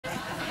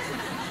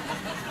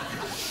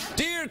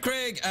Dear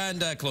Craig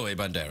and Chloe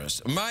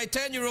Banderas, my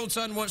 10-year-old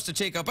son wants to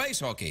take up ice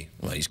hockey.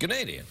 Well, he's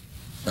Canadian.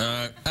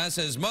 As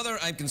his mother,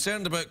 I'm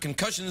concerned about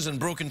concussions and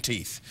broken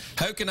teeth.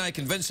 How can I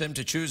convince him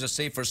to choose a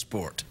safer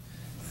sport?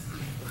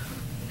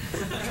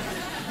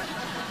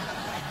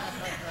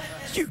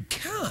 You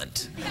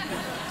can't.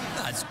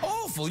 That's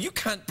awful. You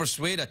can't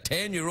persuade a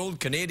 10-year-old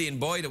Canadian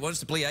boy that wants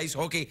to play ice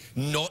hockey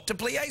not to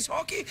play ice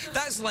hockey.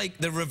 That's like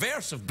the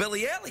reverse of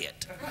Billy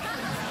Elliot.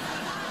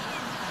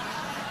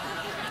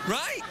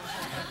 Right?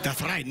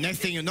 That's right. Next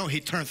thing you know, he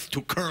turns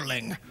to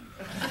curling.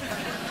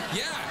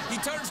 Yeah, he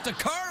turns to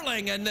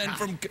curling, and then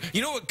from...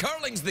 You know what?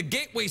 Curling's the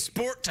gateway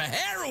sport to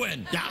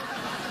heroin. Yeah.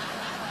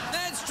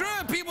 That's true.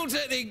 People,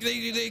 they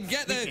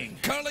get the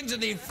curlings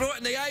and they throw it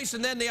in the ice,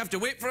 and then they have to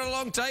wait for a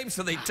long time,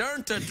 so they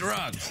turn to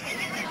drugs.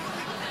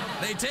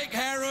 They take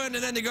heroin,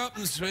 and then they go up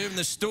and swim.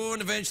 The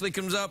stone eventually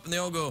comes up, and they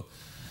all go...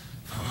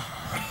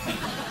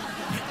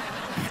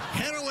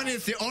 Heroin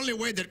is the only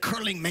way that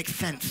curling makes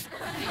sense.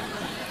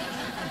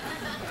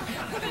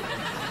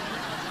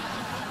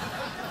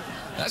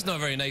 That's not a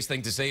very nice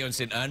thing to say on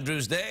St.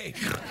 Andrew's Day.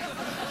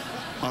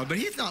 Oh, but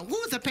he's not. Who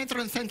was the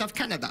patron saint of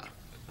Canada?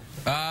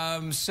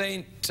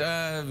 Saint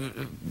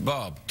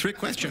Bob. Trick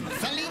question.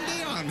 Celine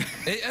Dion.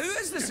 Who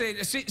is the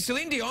saint?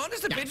 Celine Dion is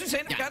the patron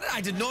saint of Canada?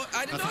 I did not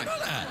know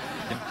that.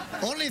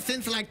 Yeah. Only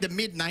since like the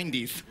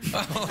mid-90s.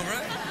 Oh,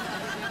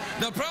 right.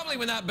 No, probably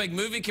when that big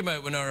movie came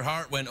out, when Our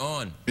Heart Went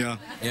On. Yeah.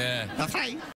 Yeah. That's right.